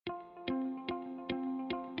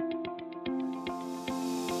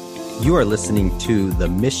You are listening to the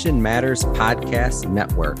Mission Matters Podcast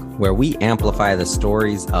Network, where we amplify the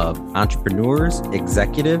stories of entrepreneurs,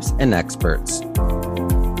 executives, and experts.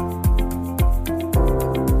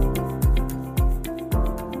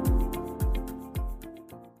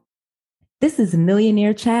 This is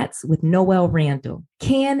Millionaire Chats with Noel Randall.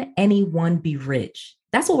 Can anyone be rich?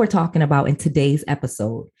 That's what we're talking about in today's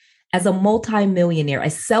episode. As a multimillionaire, a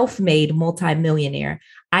self-made multimillionaire,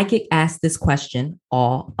 I get asked this question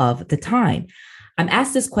all of the time. I'm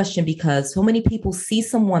asked this question because so many people see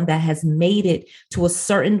someone that has made it to a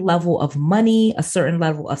certain level of money, a certain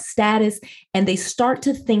level of status, and they start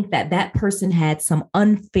to think that that person had some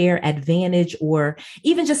unfair advantage or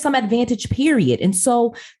even just some advantage, period. And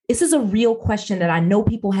so this is a real question that I know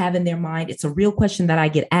people have in their mind. It's a real question that I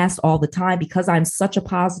get asked all the time because I'm such a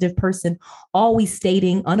positive person, always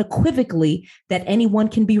stating unequivocally that anyone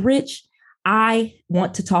can be rich. I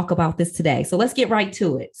want to talk about this today. So let's get right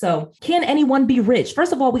to it. So can anyone be rich?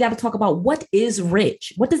 First of all, we got to talk about what is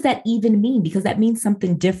rich? What does that even mean? Because that means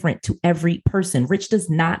something different to every person. Rich does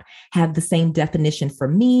not have the same definition for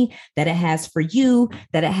me that it has for you,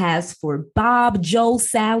 that it has for Bob, Joe,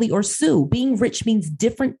 Sally, or Sue. Being rich means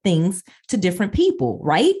different things to different people,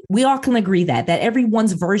 right? We all can agree that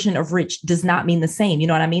everyone's version of rich does not mean the same. You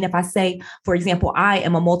know what I mean? If I say, for example, I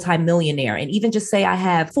am a multimillionaire and even just say I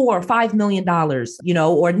have $4 or $5 million,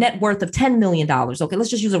 or net worth of $10 million. Okay, let's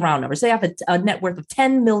just use a round number. Say I have a net worth of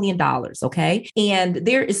 $10 million. Okay. And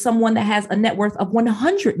there is someone that has a net worth of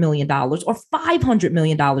 $100 million or $500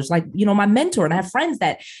 million. Like, my mentor, and I have friends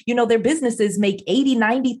that, their businesses make $80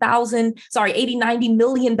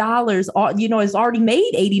 million, or, has already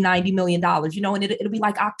made $90 million, and it'll be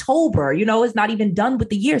like October, it's not even done with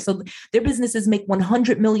the year. So their businesses make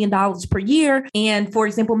 $100 million per year. And for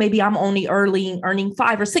example, maybe I'm only earning $5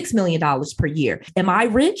 or $6 million per year. Am I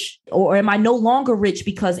rich or am I no longer rich?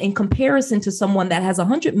 Because in comparison to someone that has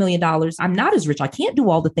 $100 million, I'm not as rich. I can't do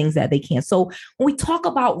all the things that they can. So when we talk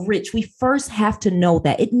about rich, we first have to know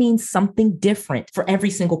that it means something different for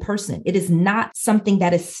every single person. It is not something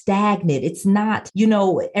that is stagnant. It's not,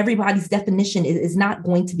 everybody's definition is not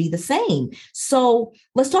going to be the same. So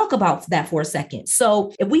let's talk about that for a second.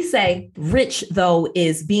 So if we say rich, though,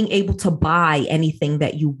 is being able to buy anything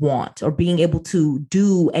that you want or being able to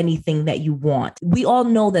do anything that you want, we all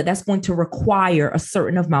know that that's going to require a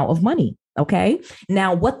certain amount of money. Okay.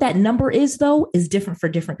 Now, what that number is, though, is different for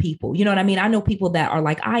different people. You know what I mean? I know people that are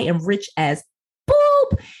like, I am rich as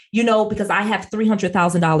boop, because I have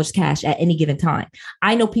 $300,000 cash at any given time.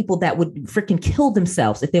 I know people that would freaking kill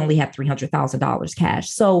themselves if they only had $300,000 cash.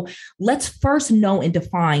 So let's first know and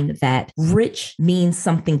define that rich means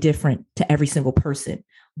something different to every single person,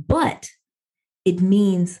 but it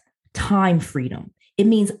means time freedom. It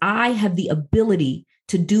means I have the ability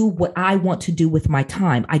to do what I want to do with my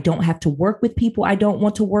time. I don't have to work with people I don't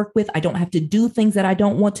want to work with. I don't have to do things that I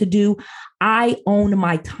don't want to do. I own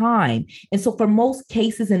my time. And so for most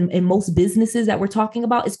cases and in most businesses that we're talking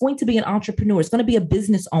about, it's going to be an entrepreneur. It's going to be a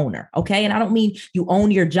business owner. Okay. And I don't mean you own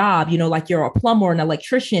your job, like you're a plumber or an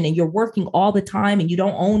electrician and you're working all the time and you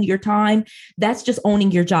don't own your time. That's just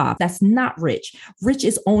owning your job. That's not rich. Rich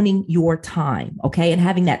is owning your time. Okay. And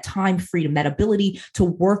having that time freedom, that ability to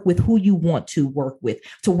work with who you want to work with,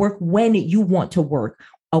 to work when you want to work.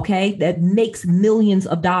 Okay, that makes millions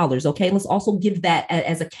of dollars. Okay, let's also give that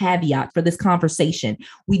as a caveat for this conversation.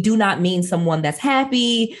 We do not mean someone that's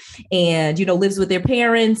happy and, lives with their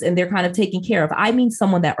parents and they're kind of taken care of. I mean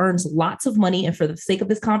someone that earns lots of money. And for the sake of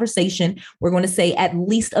this conversation, we're going to say at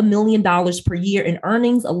least $1 million per year in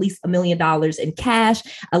earnings, at least $1 million in cash,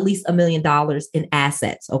 at least $1 million in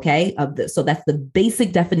assets. Okay, so that's the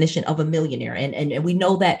basic definition of a millionaire. And we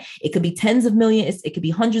know that it could be tens of millions, it could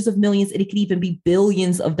be hundreds of millions, and it could even be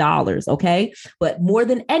billions of dollars. Okay. But more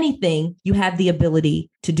than anything, you have the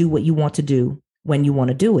ability to do what you want to do when you want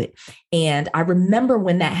to do it. And I remember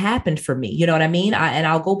when that happened for me, you know what I mean? And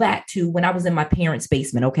I'll go back to when I was in my parents'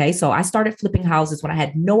 basement. Okay. So I started flipping houses when I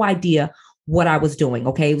had no idea what I was doing.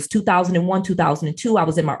 Okay. It was 2001, 2002. I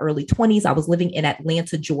was in my early 20s. I was living in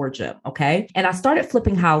Atlanta, Georgia. Okay. And I started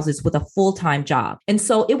flipping houses with a full-time job. And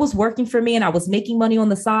so it was working for me and I was making money on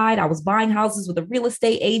the side. I was buying houses with a real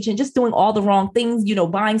estate agent, just doing all the wrong things,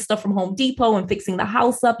 buying stuff from Home Depot and fixing the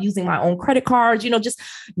house up using my own credit cards, just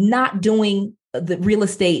not doing the real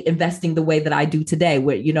estate investing the way that I do today,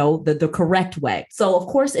 where, the correct way. So of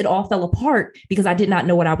course it all fell apart because I did not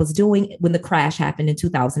know what I was doing when the crash happened in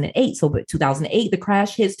 2008. So but 2008, the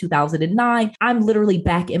crash hits 2009. I'm literally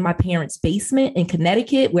back in my parents' basement in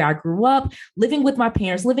Connecticut, where I grew up, living with my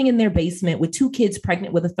parents, living in their basement with two kids,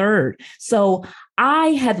 pregnant with a third. So I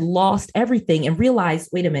had lost everything and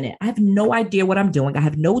realized, wait a minute, I have no idea what I'm doing. I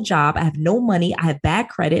have no job. I have no money. I have bad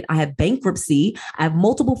credit. I have bankruptcy. I have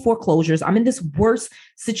multiple foreclosures. I'm in this worst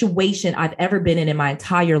situation I've ever been in my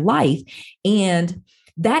entire life. And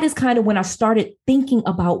that is kind of when I started thinking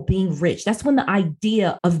about being rich. That's when the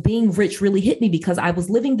idea of being rich really hit me, because I was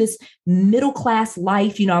living this middle class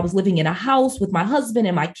life. I was living in a house with my husband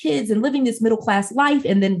and my kids and living this middle class life,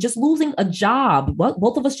 and then just losing a job.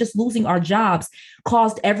 Both of us just losing our jobs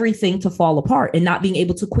caused everything to fall apart, and not being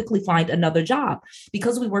able to quickly find another job.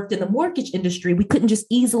 Because we worked in the mortgage industry, we couldn't just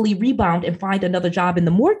easily rebound and find another job in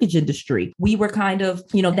the mortgage industry. We were kind of,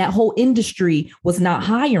 that whole industry was not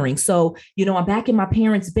hiring. So, I'm back in my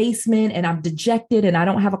parents' basement and I'm dejected and I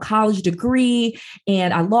don't have a college degree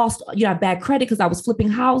and I lost, bad credit because I was flipping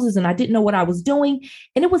houses and I didn't know what I was doing.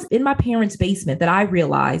 And it was in my parents' basement that I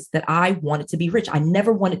realized that I wanted to be rich. I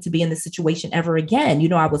never wanted to be in this situation ever again.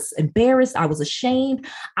 I was embarrassed. I was ashamed.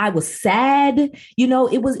 I was sad.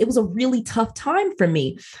 It was a really tough time for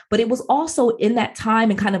me. But it was also in that time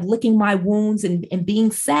and kind of licking my wounds and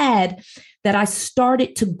being sad that I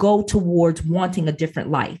started to go towards wanting a different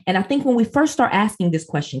life. And I think when we first start asking this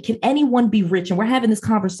question, can anyone be rich? And we're having this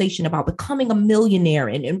conversation about becoming a millionaire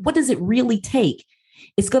and what does it really take?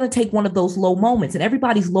 It's going to take one of those low moments, and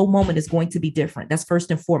everybody's low moment is going to be different. That's first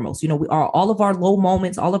and foremost. We are all of our low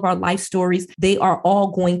moments, all of our life stories, they are all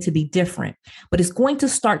going to be different, but it's going to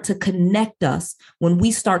start to connect us when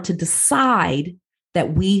we start to decide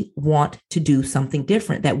that we want to do something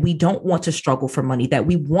different, that we don't want to struggle for money, that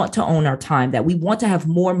we want to own our time, that we want to have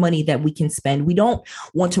more money that we can spend. We don't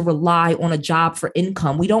want to rely on a job for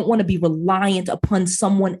income. We don't want to be reliant upon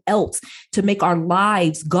someone else to make our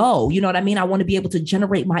lives go. You know what I mean? I want to be able to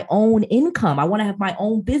generate my own income. I want to have my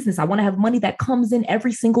own business. I want to have money that comes in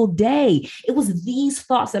every single day. It was these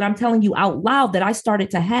thoughts that I'm telling you out loud that I started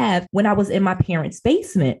to have when I was in my parents'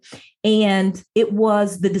 basement. And it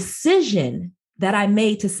was the decision that I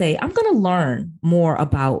made to say, I'm going to learn more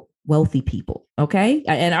about wealthy people. Okay.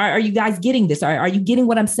 And are you guys getting this? Are you getting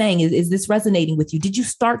what I'm saying? Is this resonating with you? Did you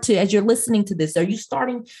start to, as you're listening to this, are you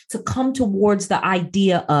starting to come towards the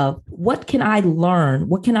idea of what can I learn?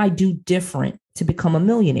 What can I do different to become a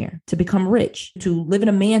millionaire, to become rich, to live in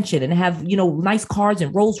a mansion and have, nice cars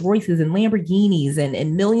and Rolls Royces and Lamborghinis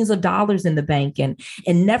and millions of dollars in the bank and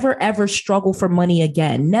never, ever struggle for money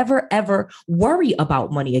again, never, ever worry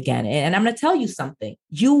about money again. And I'm going to tell you something.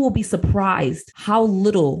 You will be surprised how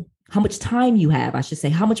much time you have, I should say,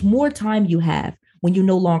 how much more time you have when you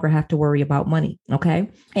no longer have to worry about money. Okay.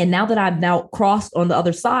 And now that I've now crossed on the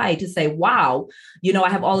other side to say, wow, I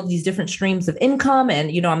have all of these different streams of income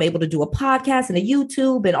and, I'm able to do a podcast and a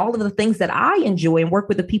YouTube and all of the things that I enjoy and work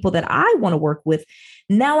with the people that I want to work with.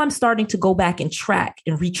 Now I'm starting to go back and track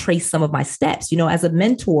and retrace some of my steps. As a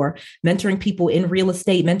mentor, mentoring people in real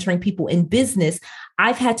estate, mentoring people in business,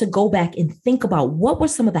 I've had to go back and think about what were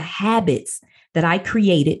some of the habits that I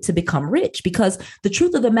created to become rich. Because the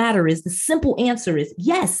truth of the matter is, the simple answer is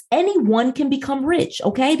yes, anyone can become rich,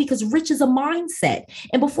 okay? Because rich is a mindset.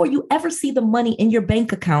 And before you ever see the money in your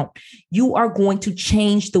bank account, you are going to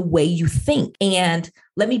change the way you think. And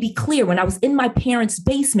let me be clear, when I was in my parents'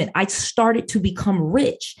 basement, I started to become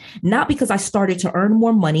rich, not because I started to earn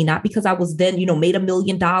more money, not because I was then, made $1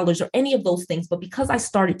 million or any of those things, but because I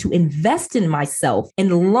started to invest in myself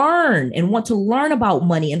and learn and want to learn about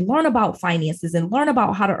money and learn about finances and learn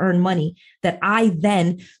about how to earn money, that I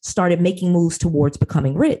then started making moves towards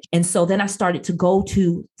becoming rich. And so then I started to go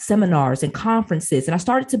to seminars and conferences, and I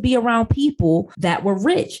started to be around people that were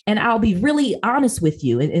rich. And I'll be really honest with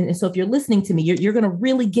you. And so if you're listening to me, you're going to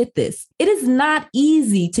really get this. It is not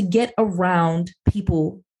easy to get around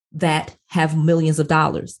people that have millions of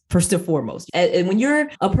dollars, first and foremost. And when you're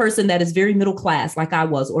a person that is very middle class, like I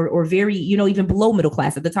was, or very, even below middle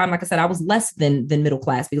class at the time, like I said, I was less than middle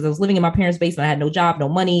class because I was living in my parents' basement. I had no job, no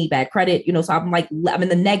money, bad credit, so I'm in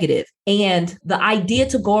the negative. And the idea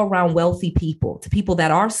to go around wealthy people, to people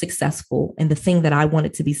that are successful in the thing that I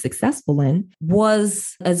wanted to be successful in,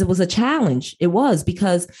 was a challenge. It was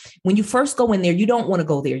because when you first go in there, you don't want to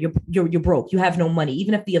go there. You're broke. You have no money.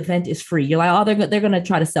 Even if the event is free, you're like, oh, they're going to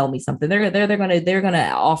try to sell me something. They're going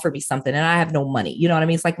to offer me something and I have no money. You know what I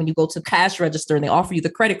mean? It's like when you go to cash register and they offer you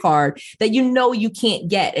the credit card that you can't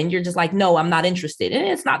get. And you're just like, no, I'm not interested. And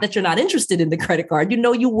it's not that you're not interested in the credit card.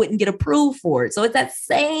 You wouldn't get approved for it. So it's that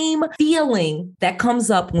same feeling that comes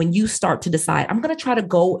up when you start to decide, I'm going to try to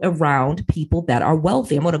go around people that are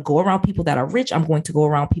wealthy. I'm going to go around people that are rich. I'm going to go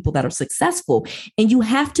around people that are successful. And you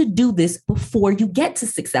have to do this before you get to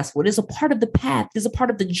successful. It is a part of the path. It is a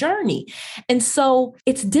part of the journey. And so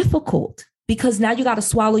it's difficult because now you got to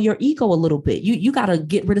swallow your ego a little bit. You got to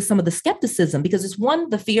get rid of some of the skepticism, because it's one,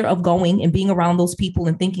 the fear of going and being around those people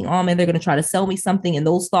and thinking, oh man, they're going to try to sell me something, and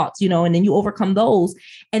those thoughts, and then you overcome those.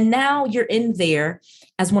 And now you're in there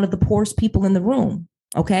as one of the poorest people in the room.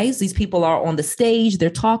 Okay. So these people are on the stage, they're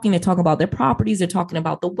talking about their properties, they're talking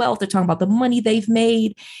about the wealth, they're talking about the money they've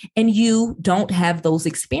made, and you don't have those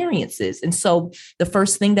experiences. And so the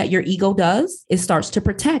first thing that your ego does is starts to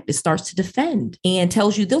protect, it starts to defend, and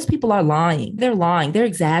tells you those people are lying. They're lying. They're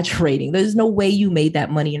exaggerating. There's no way you made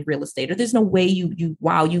that money in real estate, or there's no way you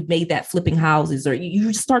made that flipping houses, or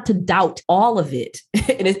you start to doubt all of it.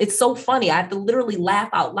 And it's so funny. I have to literally laugh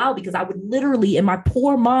out loud, because I would literally, in my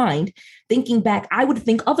poor mind, thinking back, I would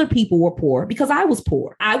think other people were poor because I was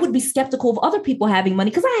poor. I would be skeptical of other people having money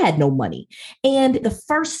because I had no money. And the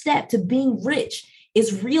first step to being rich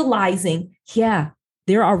is realizing, yeah,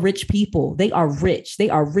 there are rich people. They are rich. They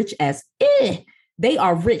are rich as They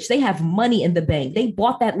are rich. They have money in the bank. They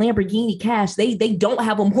bought that Lamborghini cash. They don't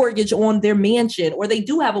have a mortgage on their mansion, or they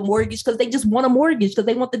do have a mortgage because they just want a mortgage because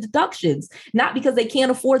they want the deductions, not because they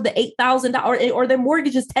can't afford the $8,000 or their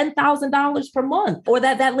mortgage is $10,000 per month, or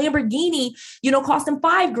that Lamborghini, cost them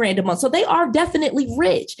 $5,000 a month. So they are definitely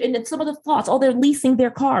rich. And then some of the thoughts, they're leasing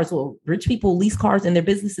their cars. Well, rich people lease cars in their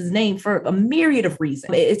business's name for a myriad of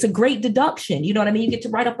reasons. It's a great deduction. You know what I mean? You get to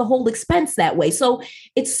write up the whole expense that way. So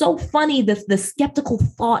it's so funny, the skeptical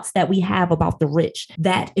thoughts that we have about the rich,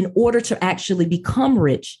 that in order to actually become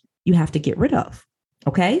rich, you have to get rid of.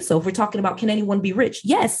 Okay. So if we're talking about, can anyone be rich?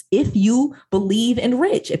 Yes. If you believe in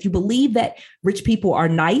rich, if you believe that rich people are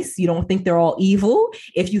nice, you don't think they're all evil.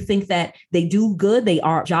 If you think that they do good, they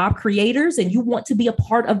are job creators, and you want to be a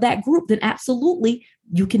part of that group, then absolutely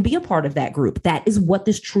you can be a part of that group. That is what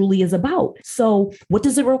this truly is about. So what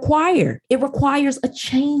does it require? It requires a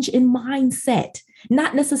change in mindset.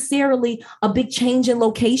 Not necessarily a big change in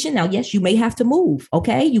location. Now, yes, you may have to move.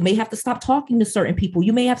 Okay. You may have to stop talking to certain people.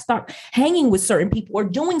 You may have to start hanging with certain people, or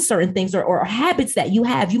doing certain things, or habits that you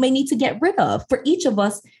have, you may need to get rid of. For each of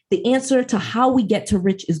us, the answer to how we get to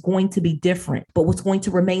rich is going to be different. But what's going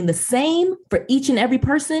to remain the same for each and every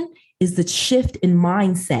person is the shift in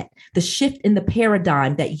mindset, the shift in the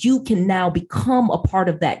paradigm, that you can now become a part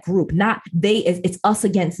of that group. Not it's us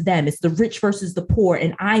against them. It's the rich versus the poor,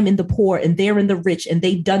 and I'm in the poor and they're in the rich and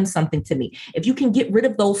they've done something to me. If you can get rid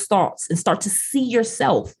of those thoughts and start to see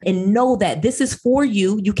yourself and know that this is for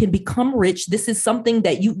you, you can become rich. This is something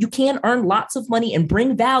that you can earn lots of money and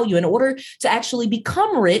bring value. In order to actually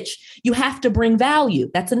become rich, you have to bring value.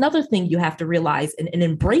 That's another thing you have to realize and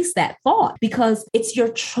embrace that thought, because it's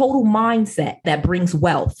your total mindset that brings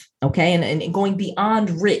wealth. Okay. And going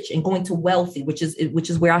beyond rich and going to wealthy, which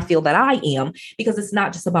is where I feel that I am, because it's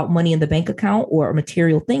not just about money in the bank account or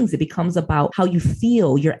material things. It becomes about how you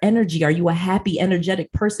feel, your energy. Are you a happy,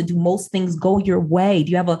 energetic person? Do most things go your way?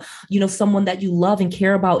 Do you have someone that you love and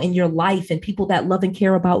care about in your life, and people that love and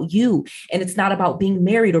care about you? And it's not about being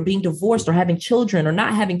married or being divorced or having children or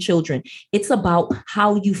not having children. It's about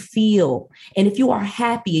how you feel. And if you are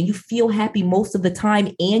happy and you feel happy most of the time,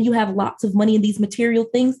 and you have lots of money in these material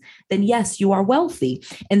things, then yes, you are wealthy.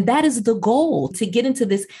 And that is the goal, to get into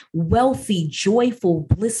this wealthy, joyful,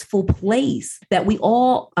 blissful place that we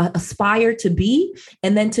all aspire to be,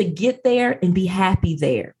 and then to get there and be happy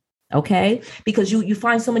there. Okay. Because you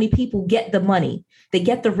find so many people get the money, they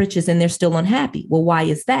get the riches, and they're still unhappy. Well, why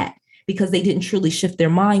is that? Because they didn't truly shift their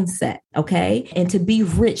mindset. Okay. And to be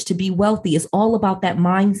rich, to be wealthy is all about that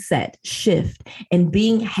mindset shift and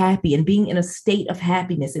being happy and being in a state of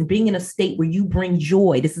happiness and being in a state where you bring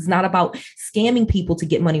joy. This is not about scamming people to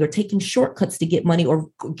get money or taking shortcuts to get money or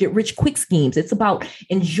get rich quick schemes. It's about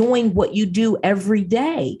enjoying what you do every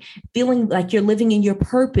day, feeling like you're living in your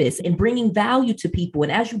purpose and bringing value to people.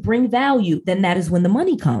 And as you bring value, then that is when the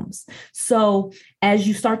money comes. So as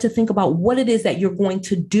you start to think about what it is that you're going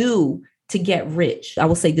to do to get rich, I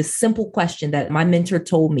will say this simple question that my mentor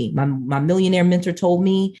told me, my millionaire mentor told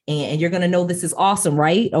me, and you're going to know this is awesome,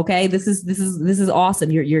 right? Okay. This is awesome.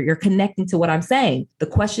 You're connecting to what I'm saying. The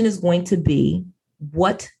question is going to be,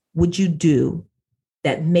 what would you do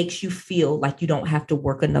that makes you feel like you don't have to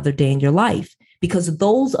work another day in your life? Because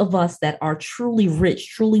those of us that are truly rich,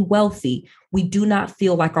 truly wealthy, we do not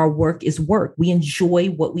feel like our work is work. We enjoy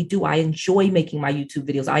what we do. I enjoy making my YouTube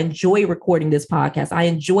videos. I enjoy recording this podcast. I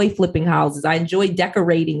enjoy flipping houses. I enjoy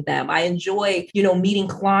decorating them. I enjoy, meeting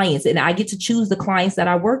clients, and I get to choose the clients that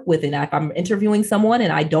I work with. And if I'm interviewing someone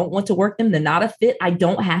and I don't want to work them, they're not a fit, I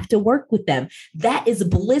don't have to work with them. That is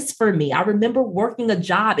bliss for me. I remember working a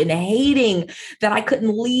job and hating that I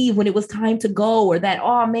couldn't leave when it was time to go, or that,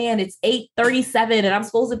 oh man, it's 8:37 and I'm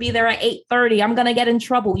supposed to be there at 8:30. I'm going to get in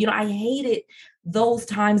trouble. I hate it. those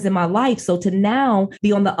times in my life. So to now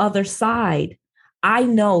be on the other side, I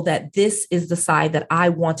know that this is the side that I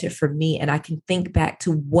wanted for me. And I can think back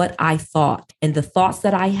to what I thought, and the thoughts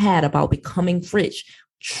that I had about becoming rich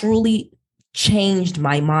truly changed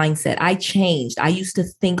my mindset. I changed. I used to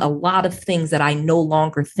think a lot of things that I no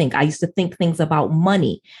longer think. I used to think things about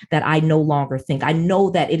money that I no longer think. I know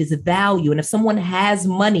that it is a value. And if someone has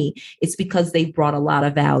money, it's because they brought a lot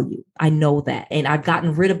of value. I know that. And I've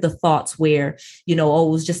gotten rid of the thoughts where, oh,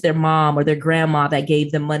 it was just their mom or their grandma that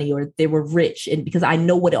gave them money, or they were rich. And because I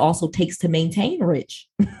know what it also takes to maintain rich.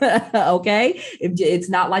 Okay. It's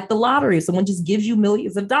not like the lottery. If someone just gives you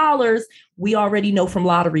millions of dollars, we already know from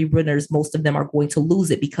lottery winners, most of them are going to lose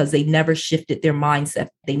it because they never shifted their mindset.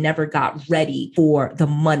 They never got ready for the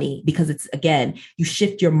money, because it's, again, you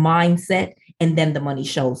shift your mindset and then the money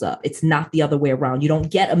shows up. It's not the other way around. You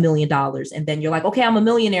don't get $1 million and then you're like, okay, I'm a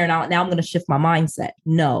millionaire now. Now I'm going to shift my mindset.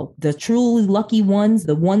 No, the truly lucky ones,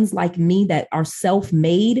 the ones like me that are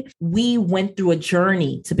self-made, we went through a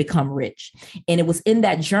journey to become rich. And it was in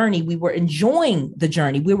that journey, we were enjoying the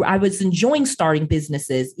journey. I was enjoying starting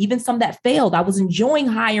businesses, even some that failed. I was enjoying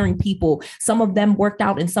hiring people. Some of them worked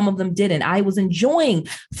out and some of them didn't. I was enjoying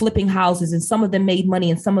flipping houses, and some of them made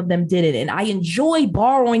money and some of them didn't. And I enjoyed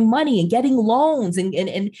borrowing money and getting loans.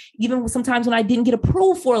 And even sometimes when I didn't get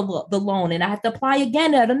approved for the loan and I had to apply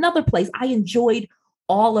again at another place, I enjoyed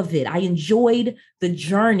all of it. I enjoyed the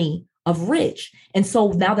journey of rich. And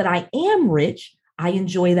so now that I am rich, I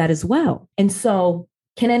enjoy that as well. And so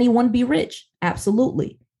can anyone be rich?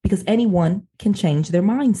 Absolutely. Because anyone can change their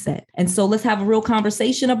mindset. And so let's have a real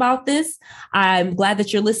conversation about this. I'm glad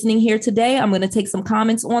that you're listening here today. I'm going to take some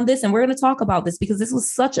comments on this and we're going to talk about this because this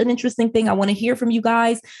was such an interesting thing. I want to hear from you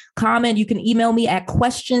guys. Comment. You can email me at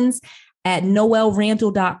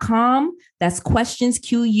questions@noelrandall.com. That's questions,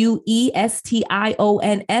 questions,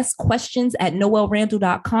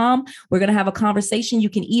 questions@noelrandall.com. We're going to have a conversation. You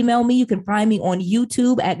can email me. You can find me on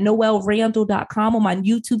YouTube at noelrandall.com, on my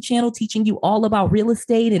YouTube channel, teaching you all about real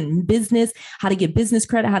estate and business, how to get business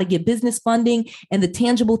credit, how to get business funding, and the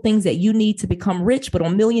tangible things that you need to become rich. But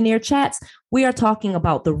on Millionaire Chats, we are talking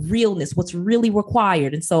about the realness, what's really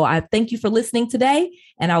required. And so I thank you for listening today,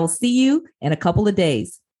 and I will see you in a couple of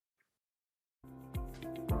days.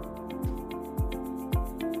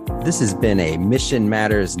 This has been a Mission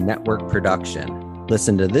Matters Network production.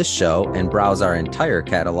 Listen to this show and browse our entire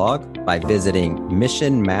catalog by visiting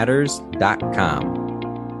missionmatters.com.